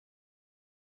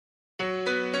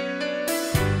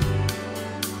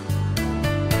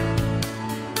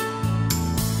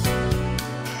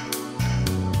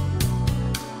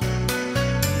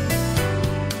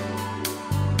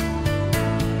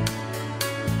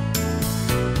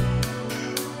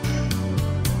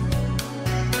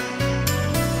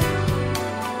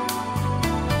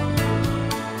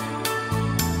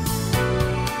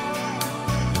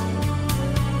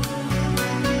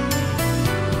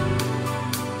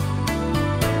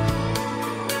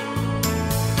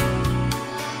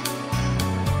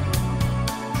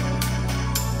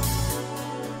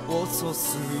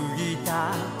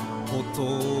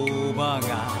葉が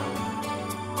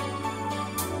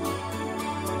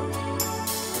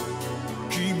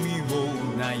君を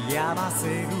悩ませ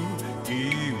る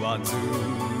言わず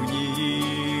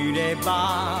にいれ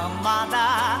ばま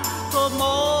だ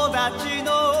友達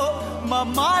のま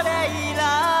までい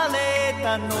られ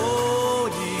たの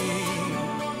に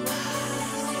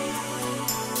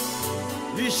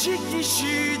意識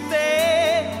して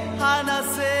話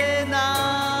せな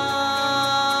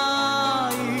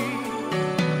い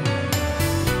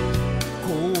後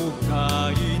悔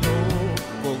の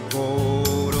心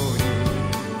に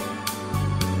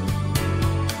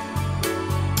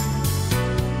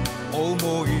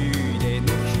思い出の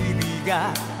日々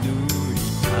が塗り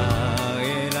替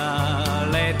えら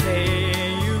れて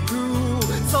ゆく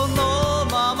その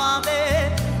ままで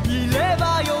いれ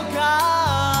ばよ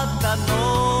かった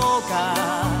のか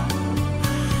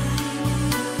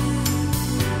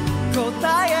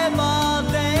答えま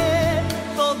で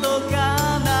届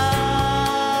かない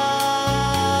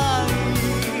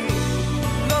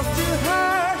Lost to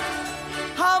her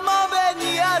浜辺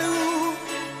にある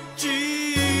小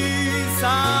さ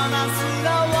な砂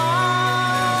は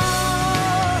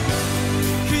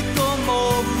人も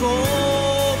心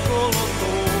と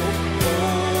同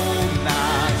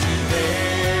じで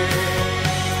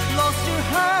Lost to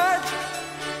hurt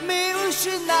見失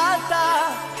った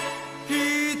一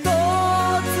粒に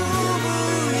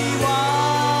は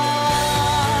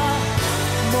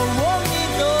もう二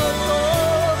度と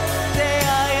出会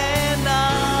えな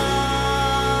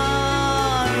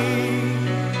い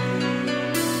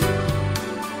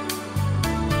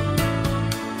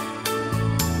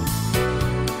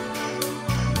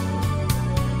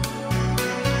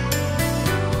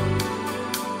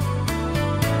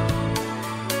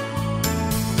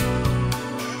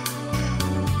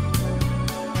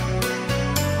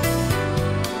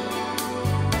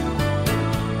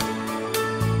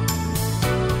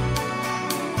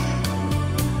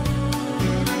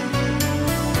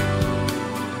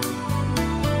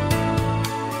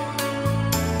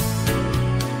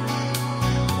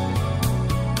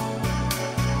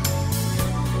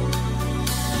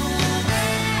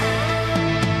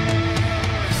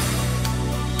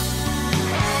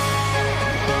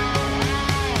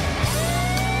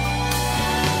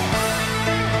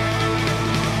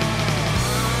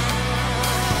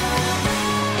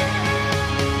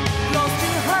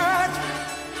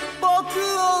僕を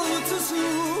映す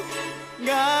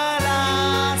ガラ